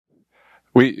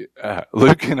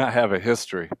Luke and I have a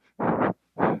history.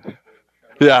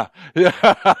 Yeah.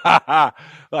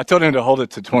 I told him to hold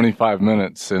it to 25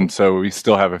 minutes, and so we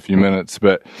still have a few minutes.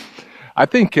 But I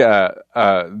think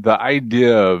the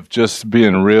idea of just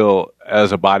being real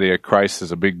as a body of Christ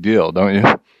is a big deal, don't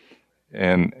you?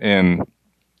 And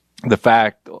the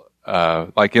fact,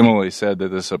 like Emily said, that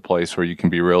this is a place where you can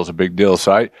be real is a big deal.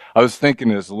 So I was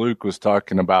thinking as Luke was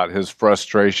talking about his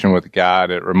frustration with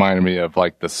God, it reminded me of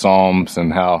like the Psalms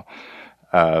and how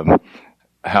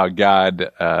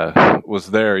God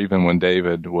was there even when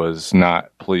David was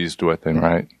not pleased with him,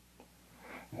 right?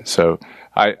 So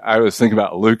I was thinking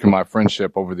about Luke and my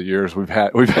friendship over the years. We've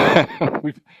had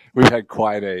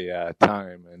quite a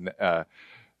time. And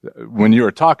when you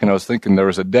were talking, I was thinking there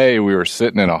was a day we were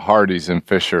sitting in a Hardee's in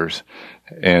Fishers,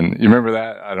 and you remember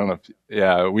that? I don't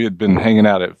know. We had been hanging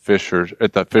out at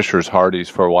the Fishers Hardee's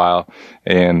for a while,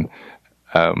 and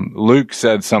Luke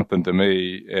said something to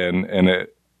me, and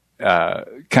it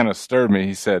kind of stirred me.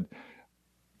 He said,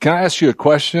 "Can I ask you a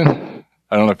question?"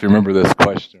 I don't know if you remember this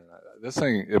question. This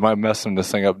thing, am I messing this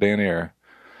thing up, Danny, or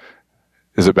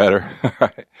is it better? All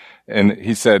right. And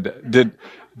he said, did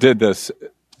this,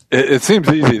 it seems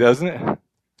easy, doesn't it?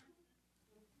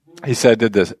 He said,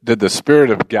 did the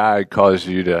Spirit of God cause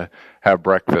you to have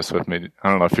breakfast with me? I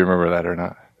don't know if you remember that or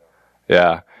not.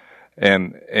 Yeah.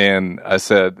 And I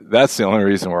said, that's the only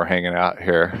reason we're hanging out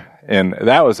here. And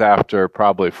that was after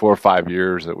probably 4 or 5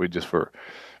 years that we just were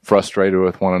frustrated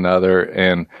with one another.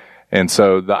 And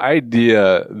so the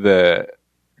idea that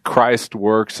Christ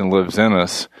works and lives in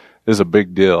us is a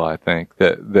big deal, I think,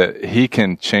 that he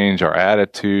can change our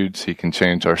attitudes, he can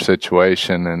change our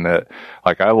situation, and that,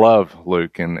 like, I love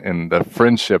Luke, and the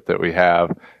friendship that we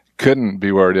have couldn't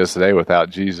be where it is today without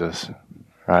Jesus,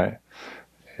 right?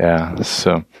 Yeah,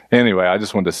 so anyway, I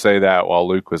just wanted to say that while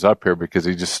Luke was up here because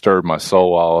he just stirred my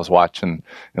soul while I was watching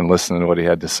and listening to what he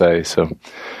had to say. So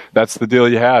that's the deal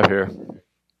you have here.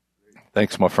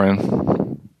 Thanks, my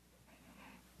friend.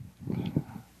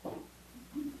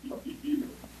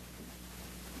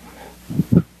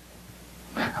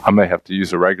 I may have to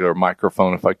use a regular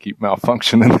microphone if I keep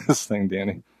malfunctioning this thing,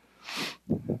 Danny.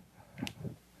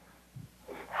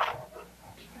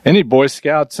 Any Boy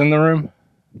Scouts in the room?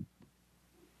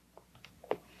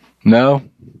 No?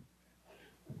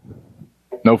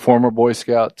 No former Boy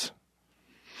Scouts?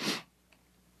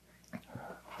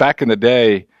 Back in the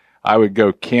day, I would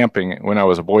go camping when I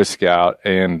was a Boy Scout,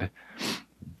 and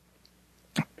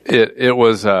it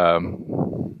was a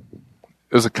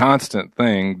constant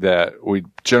thing that we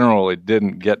generally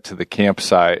didn't get to the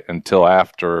campsite until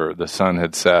after the sun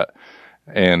had set.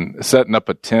 And setting up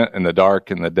a tent in the dark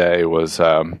in the day was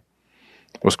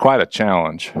quite a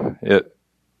challenge.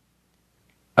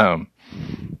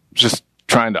 Just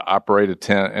trying to operate a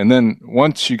tent, and then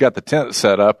once you got the tent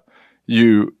set up,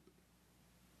 you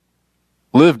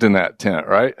lived in that tent,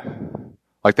 right?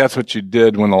 Like that's what you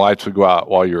did when the lights would go out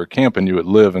while you were camping. You would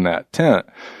live in that tent.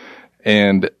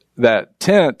 And that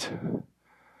tent,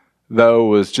 though,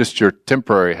 was just your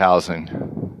temporary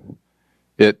housing.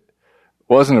 It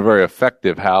wasn't a very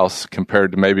effective house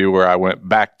compared to maybe where I went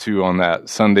back to on that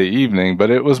Sunday evening, but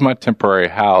it was my temporary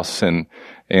house. And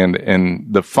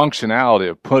the functionality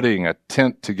of putting a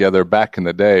tent together back in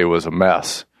the day was a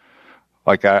mess.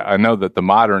 Like I know that the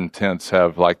modern tents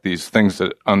have like these things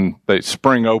that they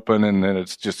spring open, and then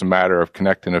it's just a matter of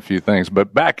connecting a few things.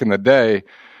 But back in the day,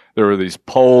 there were these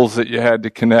poles that you had to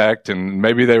connect, and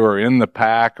maybe they were in the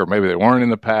pack or maybe they weren't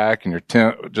in the pack, and your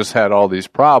tent just had all these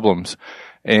problems.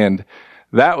 And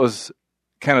that was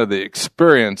kind of the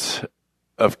experience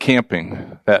of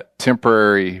camping, that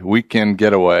temporary weekend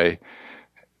getaway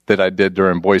that I did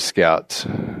during Boy Scouts.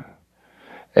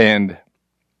 And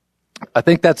I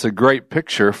think that's a great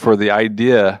picture for the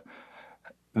idea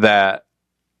that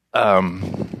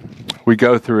we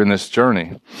go through in this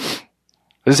journey.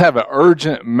 I just have an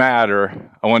urgent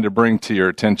matter I wanted to bring to your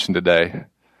attention today.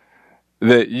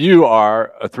 That you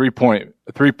are a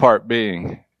three-part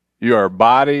being. You are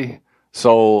body,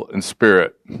 soul, and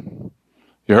spirit. You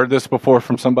heard this before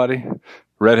from somebody?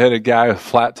 Redheaded guy with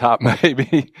flat top,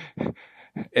 maybe.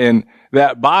 And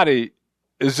that body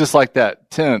is just like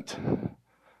that tent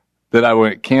that I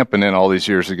went camping in all these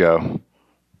years ago,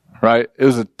 right? It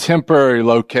was a temporary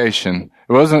location.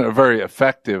 It wasn't a very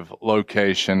effective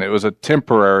location. It was a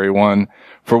temporary one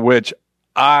for which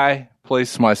I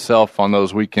placed myself on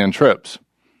those weekend trips.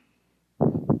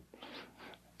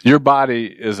 Your body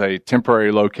is a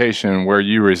temporary location where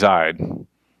you reside.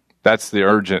 That's the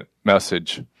urgent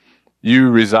message. You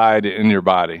reside in your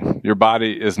body. Your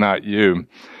body is not you.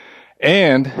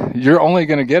 And you're only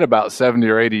going to get about 70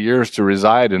 or 80 years to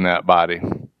reside in that body.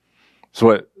 That's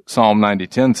what Psalm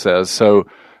 90:10 says.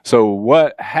 So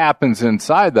what happens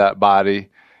inside that body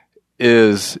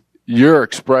is your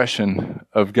expression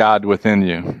of God within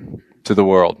you to the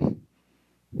world.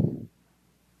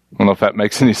 I don't know if that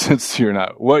makes any sense to you or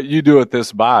not. What you do with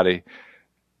this body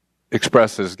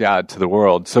expresses God to the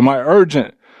world. So my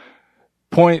urgent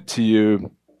point to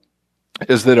you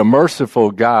is that a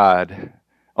merciful God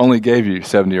only gave you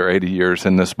 70 or 80 years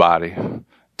in this body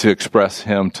to express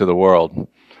Him to the world.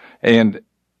 And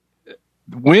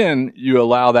when you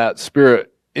allow that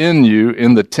Spirit in you,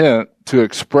 in the tent, to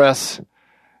express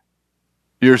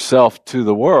yourself to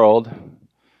the world,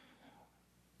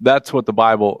 that's what the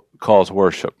Bible calls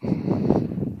worship.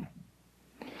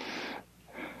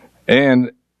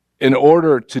 And in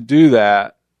order to do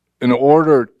that, in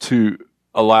order to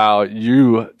allow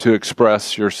you to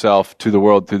express yourself to the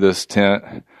world through this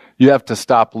tent, you have to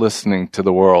stop listening to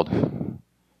the world.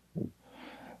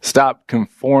 Stop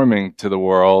conforming to the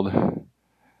world,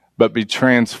 but be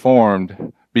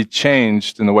transformed, be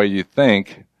changed in the way you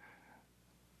think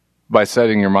by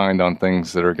setting your mind on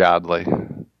things that are godly.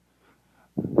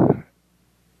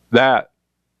 That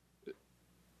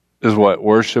is what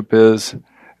worship is.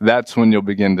 That's when you'll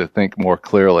begin to think more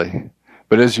clearly.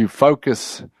 But as you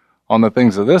focus on the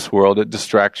things of this world, it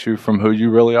distracts you from who you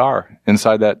really are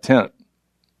inside that tent.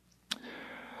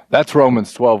 That's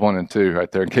Romans 12:1 and 2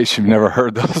 right there, in case you've never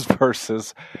heard those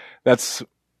verses. That's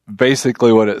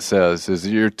basically what it says, is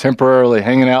you're temporarily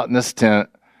hanging out in this tent.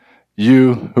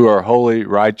 You who are holy,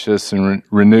 righteous, and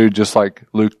renewed, just like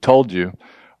Luke told you,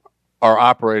 are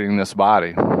operating this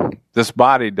body. This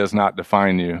body does not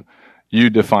define you. You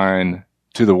define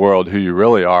to the world who you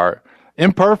really are,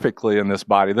 imperfectly in this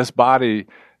body. This body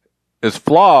is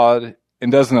flawed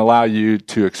and doesn't allow you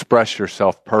to express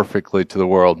yourself perfectly to the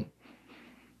world.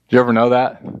 Do you ever know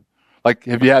that? Like,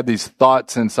 have you had these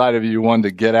thoughts inside of you wanting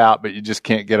to get out, but you just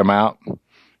can't get them out?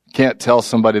 Can't tell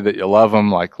somebody that you love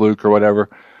them, like Luke or whatever.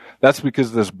 That's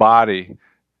because this body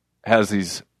has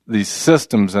these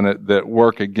systems in it that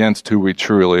work against who we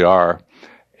truly are.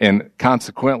 And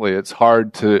consequently, it's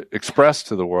hard to express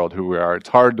to the world who we are. It's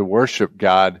hard to worship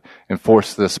God and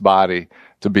force this body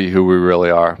to be who we really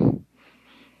are.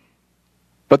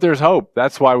 But there's hope.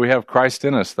 That's why we have Christ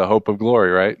in us, the hope of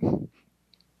glory, right?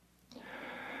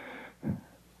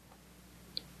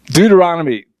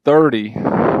 Deuteronomy 30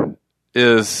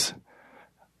 is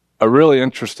a really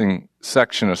interesting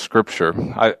section of Scripture.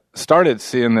 I started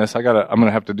seeing this. I'm going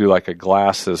to have to do like a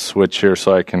glasses switch here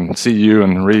so I can see you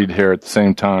and read here at the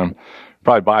same time.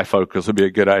 Probably bifocals would be a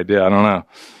good idea. I don't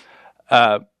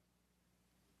know.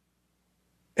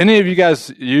 Any of you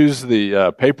guys use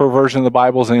the paper version of the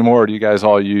Bibles anymore, or do you guys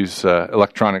all use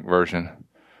electronic version?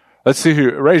 Let's see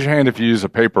who. Raise your hand if you use a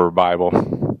paper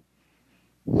Bible.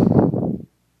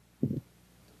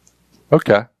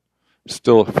 Okay.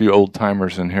 Still a few old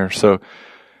timers in here. So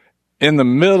in the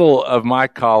middle of my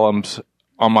columns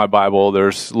on my Bible,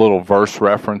 there's little verse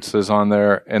references on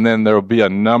there, and then there'll be a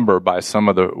number by some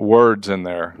of the words in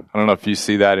there. I don't know if you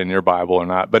see that in your Bible or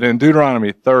not, but in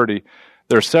Deuteronomy 30,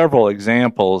 there are several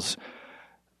examples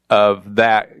of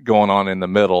that going on in the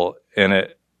middle, and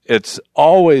it's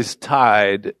always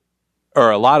tied,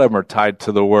 or a lot of them are tied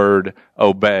to the word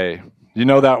obey. You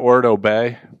know that word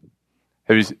obey?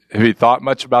 Have you thought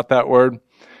much about that word?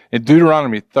 In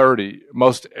Deuteronomy 30,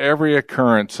 most every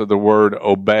occurrence of the word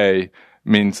obey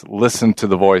means listen to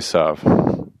the voice of.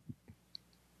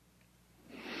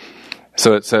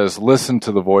 So it says, listen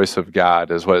to the voice of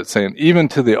God is what it's saying, even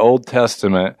to the Old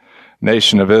Testament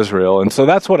nation of Israel. And so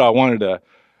that's what I wanted to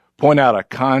point out, a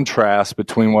contrast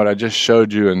between what I just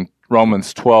showed you in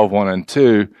Romans 12:1 and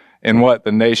 2, and what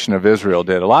the nation of Israel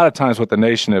did. A lot of times what the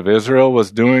nation of Israel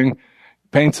was doing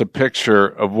paints a picture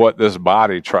of what this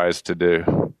body tries to do.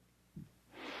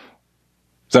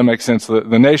 Does that make sense?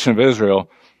 The nation of Israel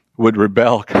would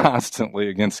rebel constantly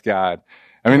against God.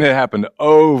 I mean, it happened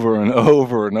over and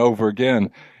over and over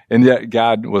again, and yet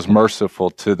God was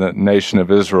merciful to the nation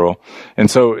of Israel. And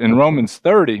so in Deuteronomy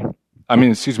 30,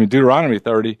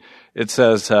 it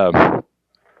says,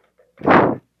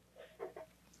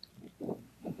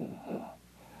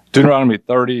 Deuteronomy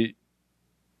 30,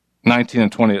 19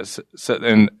 and 20,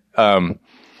 and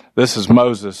this is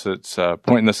Moses. It's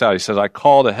pointing this out. He says, I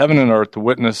call to heaven and earth to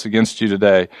witness against you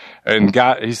today. And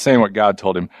God, he's saying what God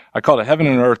told him. I call to heaven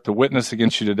and earth to witness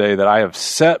against you today that I have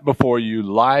set before you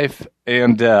life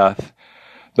and death,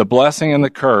 the blessing and the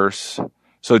curse.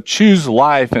 So choose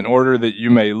life in order that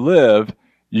you may live,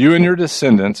 you and your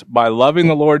descendants, by loving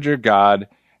the Lord your God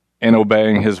and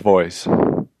obeying his voice,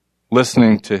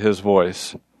 listening to his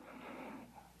voice.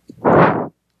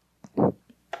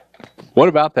 What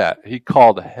about that? He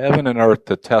called heaven and earth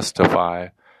to testify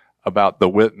about the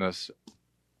witness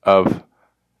of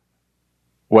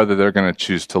whether they're going to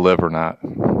choose to live or not.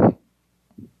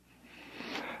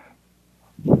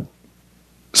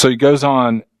 So he goes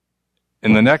on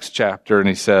in the next chapter and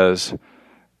he says,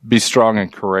 be strong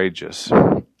and courageous.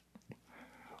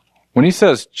 When he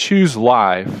says choose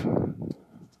life,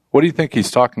 what do you think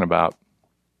he's talking about?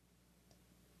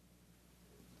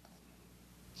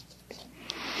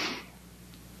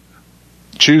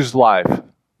 Choose life.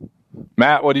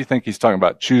 Matt, what do you think he's talking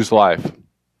about? Choose life.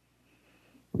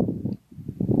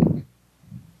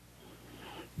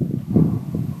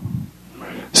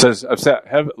 It says, I've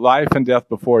set life and death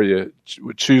before you.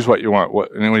 Choose what you want.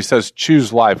 And when he says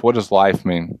choose life, what does life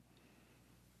mean?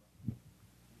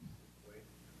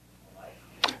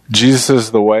 Jesus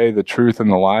is the way, the truth,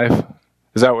 and the life.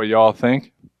 Is that what y'all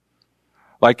think?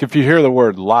 Like if you hear the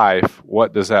word life,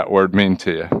 what does that word mean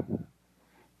to you?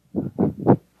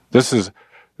 This is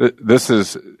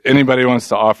anybody wants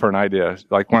to offer an idea.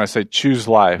 Like when I say choose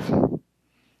life.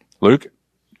 Luke?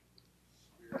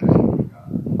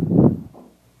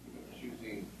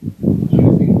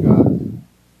 Choosing God.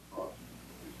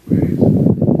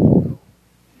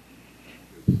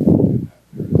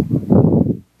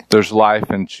 There's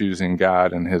life in choosing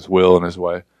God and His will and His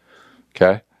way.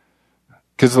 Okay?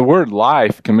 Because the word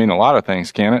life can mean a lot of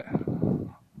things, can't it?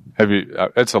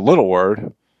 It's a little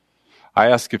word. I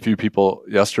asked a few people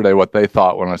yesterday what they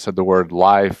thought when I said the word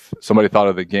life. Somebody thought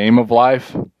of the game of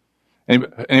life.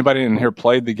 Anybody in here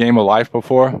played the game of life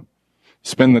before?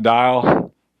 Spin the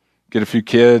dial, get a few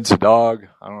kids, a dog.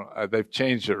 They've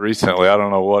changed it recently. I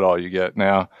don't know what all you get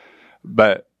now.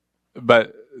 But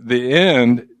the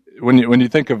end, when you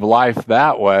think of life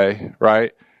that way,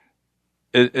 right?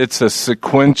 It's a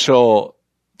sequential,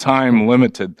 time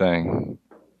limited thing.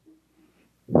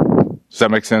 Does that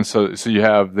make sense? So you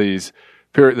have this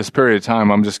period of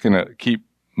time. I'm just going to keep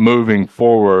moving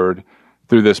forward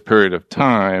through this period of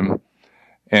time.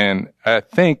 And I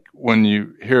think when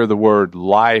you hear the word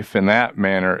life in that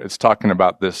manner, it's talking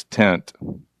about this tent,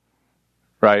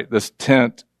 right? This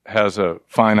tent has a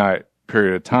finite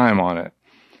period of time on it.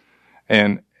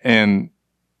 And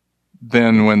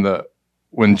then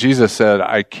when Jesus said,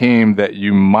 I came that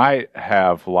you might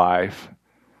have life,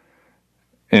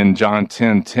 in John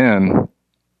 10:10,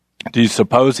 do you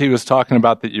suppose he was talking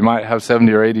about that you might have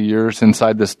 70 or 80 years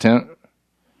inside this tent? Do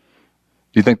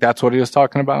you think that's what he was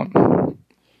talking about?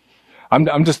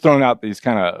 I'm just throwing out these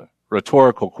kind of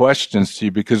rhetorical questions to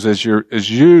you because as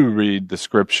you read the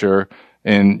scripture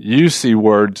and you see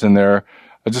words in there,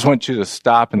 I just want you to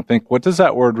stop and think, what does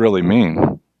that word really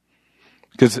mean?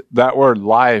 Because that word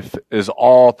life is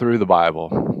all through the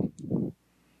Bible.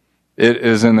 It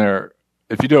is in there.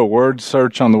 If you do a word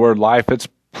search on the word life, it's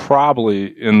probably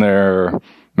in there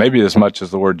maybe as much as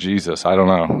the word Jesus. I don't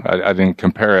know. I didn't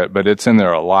compare it, but it's in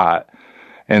there a lot.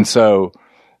 And so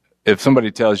if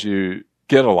somebody tells you,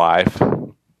 get a life,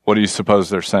 what do you suppose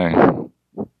they're saying?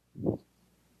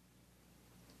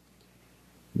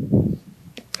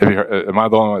 Have you heard, am I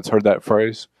the only one that's heard that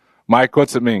phrase? Mike,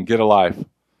 what's it mean, get a life?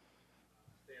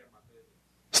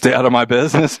 Stay out of my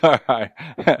business? All right.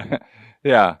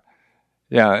 Yeah.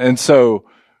 Yeah, and so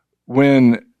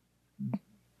when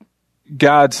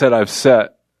God said, I've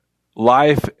set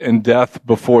life and death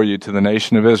before you to the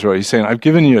nation of Israel, he's saying, I've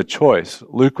given you a choice.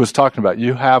 Luke was talking about,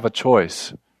 you have a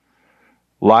choice.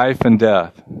 Life and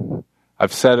death.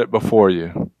 I've set it before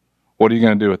you. What are you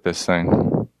going to do with this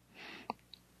thing?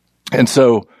 And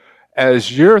so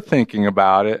as you're thinking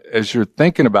about it, as you're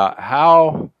thinking about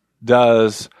how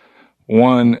does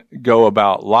one go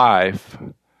about life,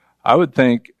 I would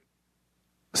think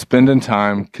spending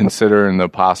time considering the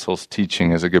apostles'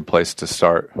 teaching is a good place to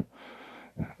start.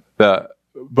 The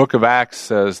book of Acts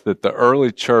says that the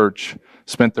early church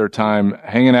spent their time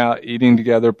hanging out, eating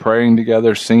together, praying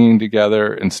together, singing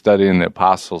together, and studying the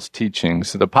apostles' teachings.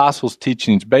 So the apostles'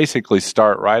 teachings basically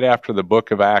start right after the book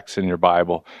of Acts in your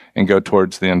Bible and go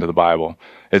towards the end of the Bible.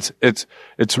 It's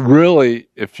really,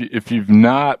 if you've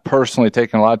not personally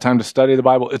taken a lot of time to study the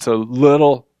Bible, it's a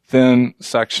little thin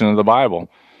section of the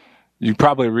Bible. You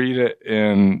probably read it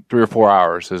in 3 or 4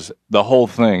 hours, is the whole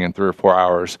thing in 3 or 4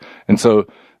 hours. And so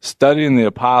studying the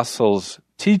apostles'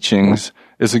 teachings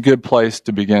is a good place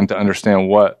to begin to understand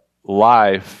what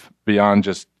life beyond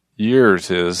just years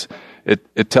is.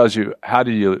 It tells you, how do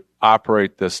you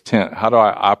operate this tent? How do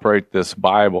I operate this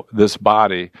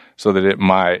body so that it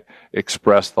might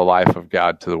express the life of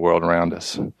God to the world around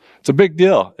us? It's a big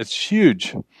deal. It's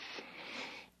huge.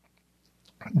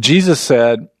 Jesus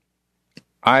said,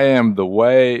 I am the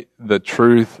way, the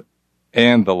truth,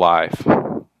 and the life.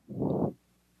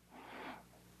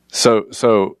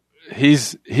 So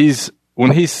he's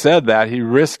when he said that, he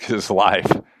risked his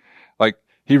life. Like,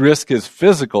 he risked his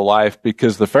physical life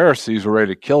because the Pharisees were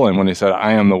ready to kill him when he said,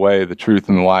 I am the way, the truth,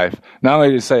 and the life. Not only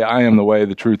did he say, I am the way,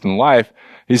 the truth, and the life,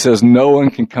 he says, no one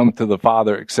can come to the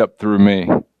Father except through me.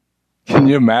 Can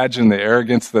you imagine the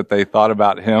arrogance that they thought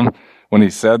about him when he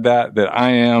said that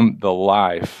I am the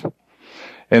life?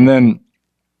 And then,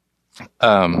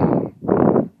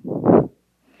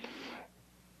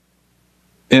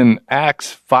 in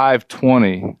Acts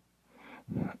 5:20,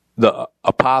 the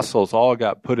apostles all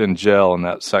got put in jail in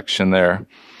that section there,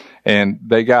 and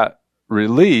they got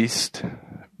released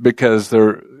because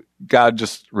God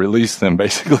just released them,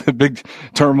 basically. A big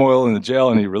turmoil in the jail,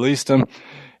 and he released them,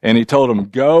 and he told them,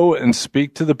 go and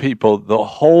speak to the people the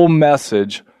whole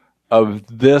message of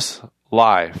this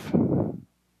life.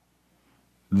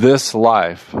 This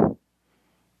life,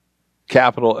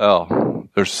 capital L.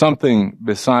 There's something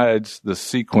besides the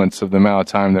sequence of the amount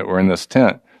of time that we're in this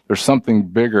tent. There's something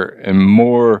bigger and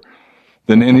more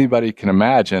than anybody can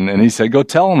imagine. And he said, go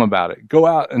tell them about it. Go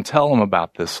out and tell them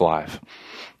about this life.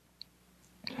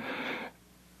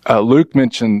 Luke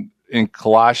mentioned in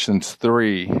Colossians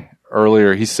 3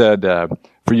 earlier, he said,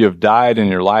 for you have died and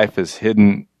your life is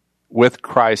hidden with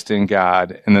Christ in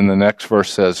God. And then the next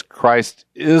verse says, Christ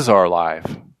is our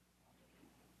life.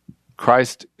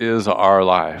 Christ is our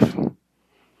life.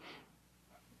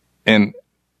 And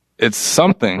it's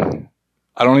something,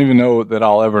 I don't even know that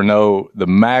I'll ever know the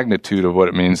magnitude of what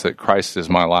it means that Christ is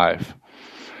my life.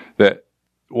 That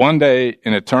one day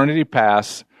in eternity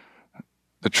past,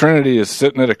 the Trinity is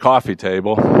sitting at a coffee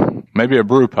table, maybe a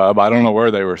brew pub, I don't know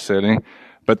where they were sitting,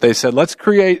 but they said, let's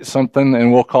create something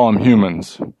and we'll call them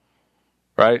humans,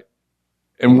 right?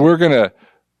 And we're going to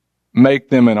make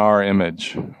them in our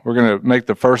image. We're going to make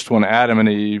the first one Adam and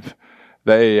Eve.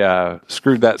 They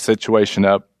screwed that situation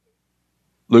up.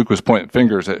 Luke was pointing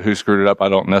fingers at who screwed it up. I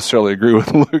don't necessarily agree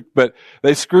with Luke, but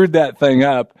they screwed that thing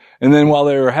up. And then while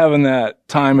they were having that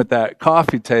time at that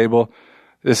coffee table,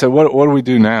 they said, what do we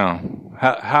do now?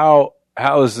 How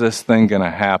is this thing going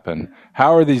to happen?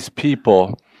 How are these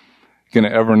people going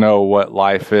to ever know what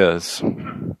life is?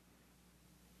 And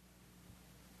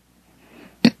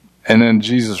then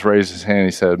Jesus raised his hand.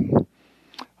 He said,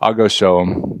 I'll go show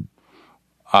them.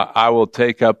 I will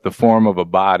take up the form of a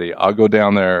body. I'll go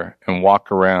down there and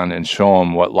walk around and show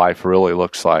them what life really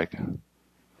looks like.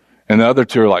 And the other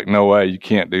two are like, no way, you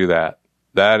can't do that.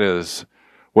 That is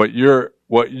what you're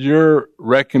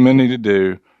recommending to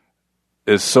do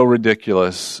is so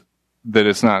ridiculous that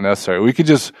it's not necessary. We could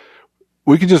just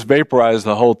vaporize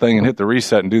the whole thing and hit the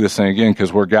reset and do this thing again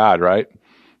because we're God, right?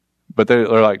 But they're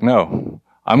like, no,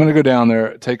 I'm going to go down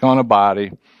there, take on a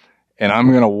body, and I'm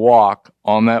going to walk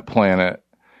on that planet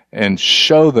and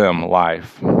show them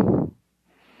life.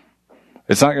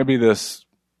 It's not going to be this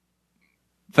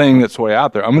thing that's way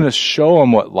out there. I'm going to show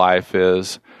them what life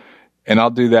is, and I'll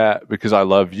do that because I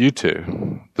love you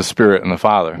two, the Spirit and the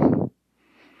Father.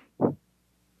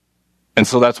 And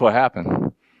so that's what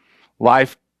happened.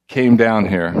 Life came down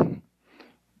here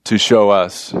to show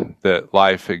us that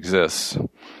life exists.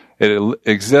 It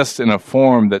exists in a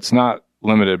form that's not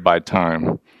limited by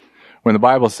time. When the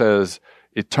Bible says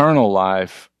eternal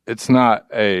life, it's not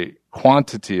a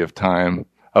quantity of time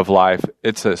of life.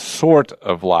 It's a sort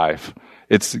of life.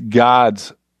 It's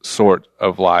God's sort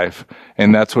of life.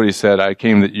 And that's what he said, I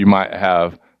came that you might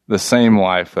have the same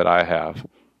life that I have.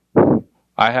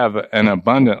 I have an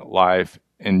abundant life,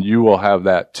 and you will have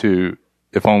that too,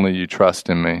 if only you trust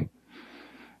in me.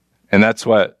 And that's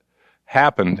what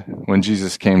happened when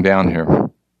Jesus came down here.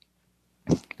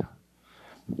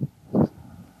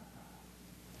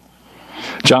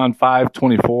 John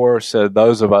 5:24 said,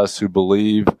 those of us who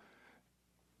believe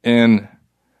in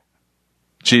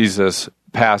Jesus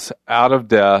pass out of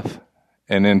death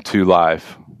and into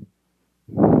life.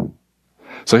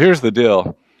 So here's the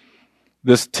deal.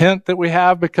 This tent that we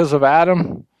have because of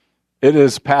Adam, it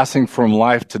is passing from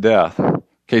life to death. In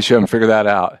case you haven't figured that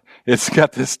out. It's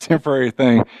got this temporary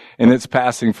thing, and it's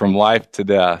passing from life to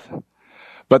death.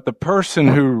 But the person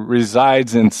who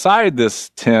resides inside this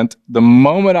tent, the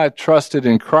moment I trusted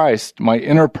in Christ, my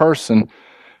inner person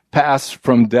passed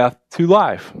from death to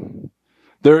life.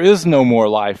 There is no more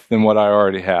life than what I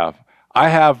already have. I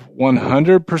have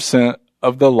 100%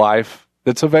 of the life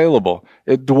that's available.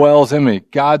 It dwells in me.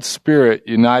 God's Spirit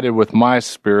united with my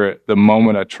spirit the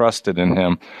moment I trusted in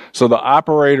Him. So the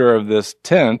operator of this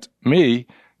tent, me,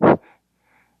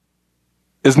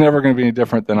 is never going to be any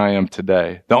different than I am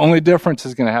today. The only difference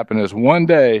is going to happen is one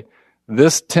day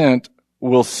this tent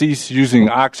will cease using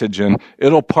oxygen.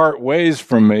 It'll part ways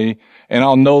from me, and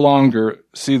I'll no longer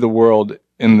see the world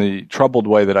in the troubled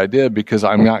way that I did because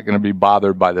I'm not going to be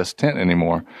bothered by this tent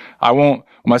anymore.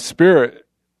 My spirit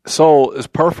soul is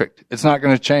perfect. It's not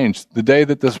going to change. The day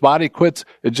that this body quits,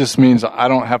 it just means I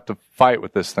don't have to fight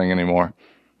with this thing anymore.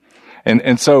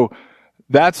 And so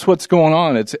that's what's going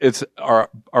on. It's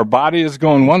our body is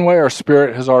going one way, our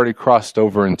spirit has already crossed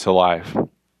over into life.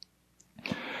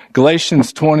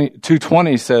 Galatians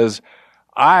 2:20 says,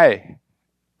 I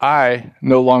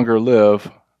no longer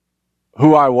live.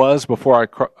 Who I was before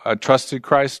I trusted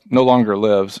Christ no longer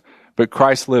lives, but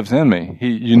Christ lives in me. He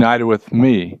united with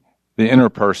me, the inner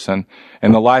person,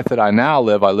 and the life that I now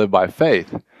live, I live by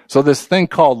faith. So this thing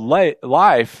called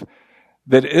life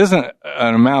that isn't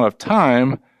an amount of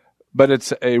time, but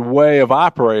it's a way of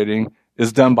operating,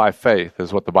 is done by faith,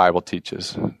 is what the Bible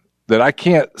teaches. That I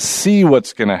can't see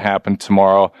what's going to happen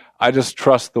tomorrow. I just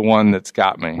trust the one that's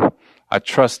got me. I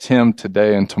trust him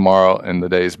today and tomorrow and the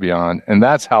days beyond. And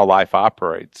that's how life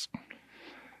operates.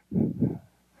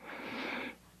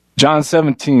 John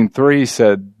 17:3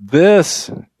 said, this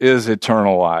is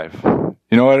eternal life. You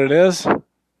know what it is?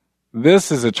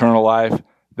 This is eternal life,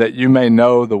 that you may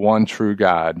know the one true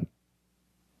God.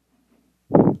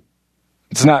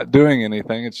 It's not doing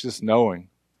anything, it's just knowing.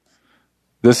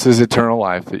 This is eternal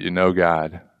life, that you know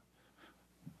God.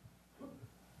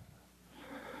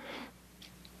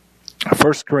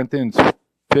 1 Corinthians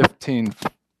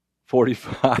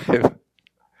 15:45.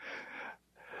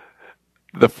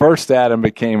 The first Adam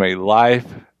became a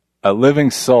living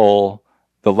soul.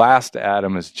 The last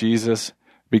Adam, is Jesus,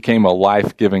 became a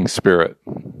life-giving spirit.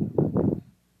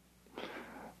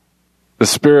 The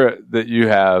spirit that you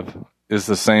have is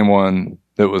the same one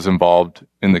that was involved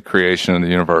in the creation of the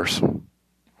universe.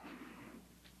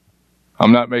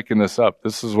 I'm not making this up.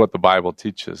 This is what the Bible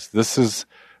teaches. This is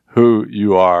who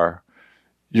you are.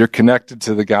 You're connected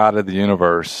to the God of the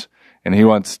universe, and he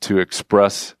wants to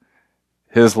express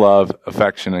his love,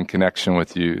 affection, and connection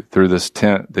with you through this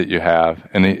tent that you have.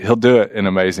 And he'll do it in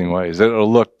amazing ways.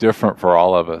 It'll look different for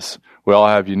all of us. We all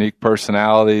have unique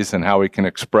personalities, and how we can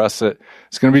express it,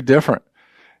 it's going to be different.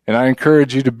 And I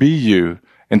encourage you to be you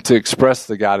and to express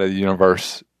the God of the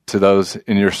universe to those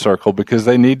in your circle, because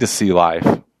they need to see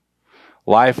life.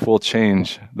 Life will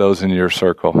change those in your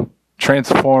circle.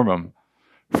 Transform them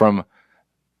from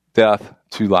death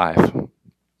to life.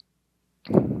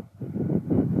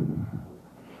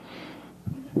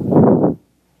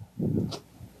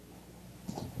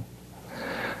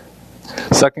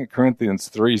 Second Corinthians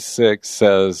 3:6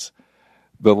 says,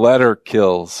 the letter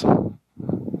kills.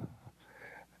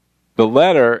 The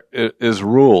letter is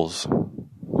rules.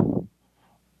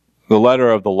 The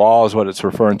letter of the law is what it's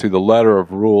referring to. The letter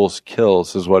of rules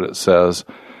kills, is what it says.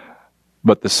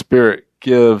 But the Spirit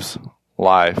gives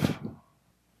life.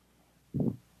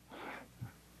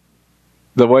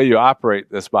 The way you operate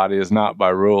this body is not by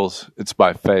rules, it's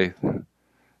by faith.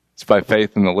 It's by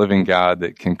faith in the living God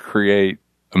that can create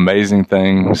amazing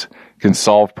things, can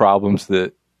solve problems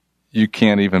that you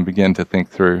can't even begin to think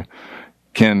through,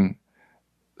 can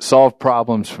solve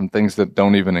problems from things that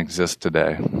don't even exist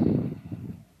today.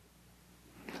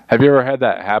 Have you ever had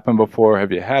that happen before?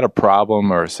 Have you had a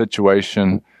problem or a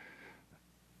situation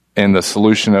and the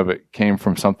solution of it came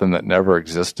from something that never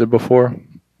existed before?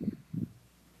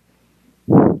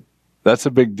 That's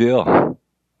a big deal.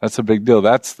 That's a big deal.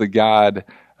 That's the God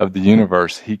of the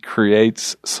universe. He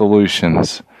creates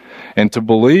solutions. And to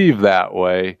believe that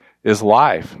way is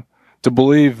life. To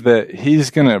believe that he's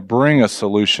going to bring a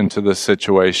solution to this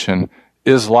situation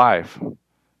is life.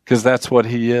 Because that's what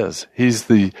he is. He's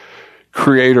the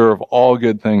creator of all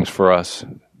good things for us.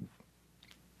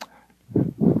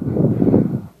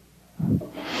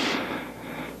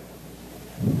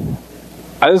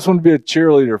 I just want to be a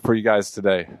cheerleader for you guys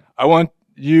today. I want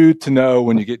you to know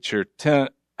when you get your tent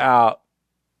out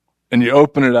and you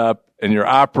open it up and you're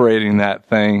operating that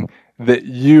thing, that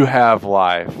you have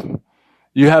life.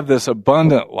 You have this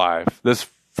abundant life, this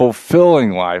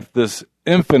fulfilling life, this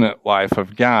infinite life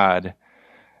of God,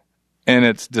 and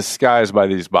it's disguised by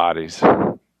these bodies,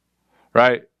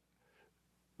 right?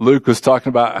 Luke was talking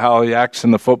about how he acts in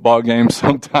the football game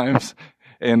sometimes,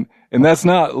 and that's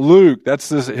not Luke.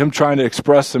 That's him trying to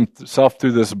express himself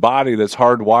through this body that's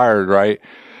hardwired, right?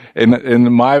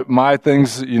 And my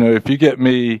things, if you get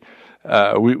me,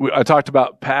 I talked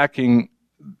about packing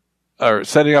or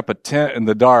setting up a tent in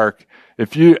the dark.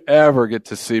 If you ever get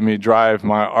to see me drive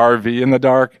my RV in the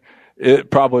dark,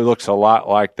 it probably looks a lot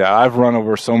like that. I've run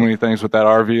over so many things with that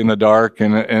RV in the dark,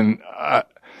 and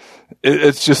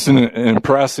it's just an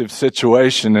impressive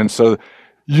situation. And so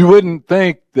you wouldn't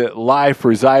think that life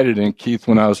resided in Keith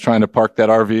when I was trying to park that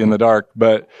RV in the dark,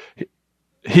 but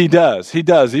He does. He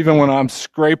does. Even when I'm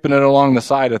scraping it along the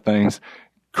side of things,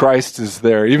 Christ is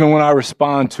there. Even when I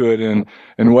respond to it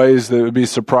in ways that would be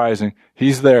surprising,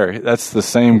 He's there. That's the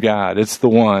same God. It's the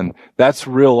one. That's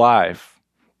real life.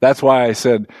 That's why I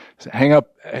said, stay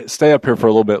up here for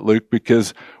a little bit, Luke,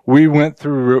 because we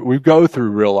go through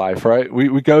real life, right?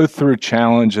 We go through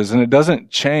challenges, and it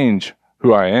doesn't change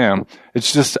who I am.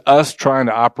 It's just us trying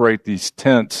to operate these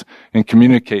tents and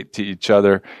communicate to each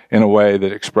other in a way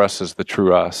that expresses the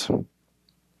true us.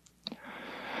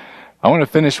 I want to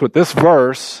finish with this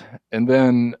verse, and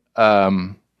then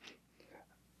I'll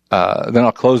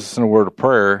close this in a word of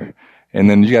prayer, and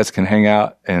then you guys can hang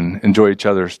out and enjoy each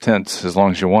other's tents as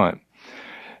long as you want.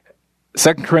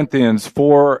 2 Corinthians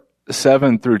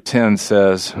 4:7-10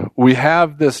 says, "We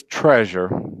have this treasure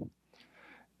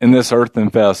in this earthen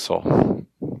vessel,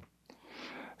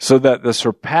 so that the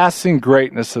surpassing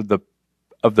greatness of the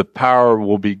power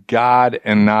will be God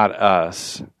and not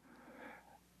us."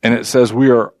 And it says we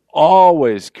are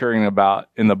always carrying about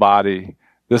in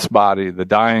this body, the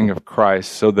dying of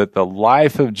Christ, so that the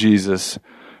life of Jesus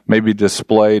may be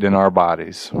displayed in our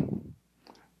bodies.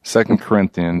 2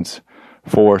 Corinthians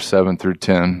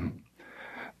 4:7-10.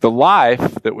 The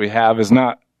life that we have is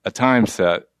not a time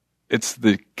set. It's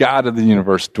the God of the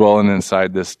universe dwelling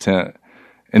inside this tent.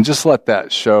 And just let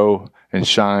that show and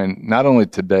shine, not only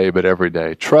today, but every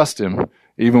day. Trust Him,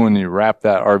 even when you wrap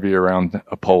that RV around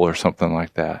a pole or something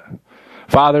like that.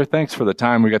 Father, thanks for the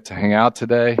time we got to hang out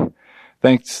today.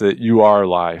 Thanks that you are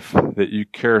life, that you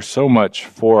care so much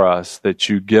for us, that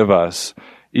you give us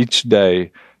each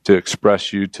day to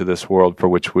express you to this world for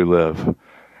which we live.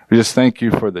 We just thank you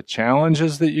for the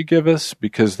challenges that you give us,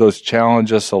 because those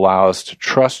challenges allow us to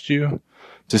trust you,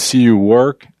 to see you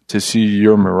work, to see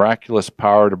your miraculous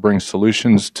power to bring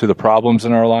solutions to the problems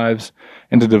in our lives,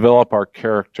 and to develop our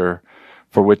character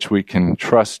for which we can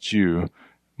trust you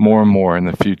more and more in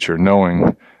the future,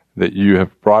 knowing that you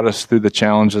have brought us through the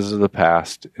challenges of the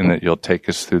past and that you'll take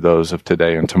us through those of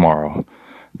today and tomorrow.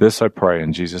 This I pray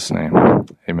in Jesus' name.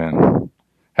 Amen.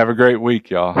 Have a great week,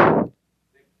 y'all.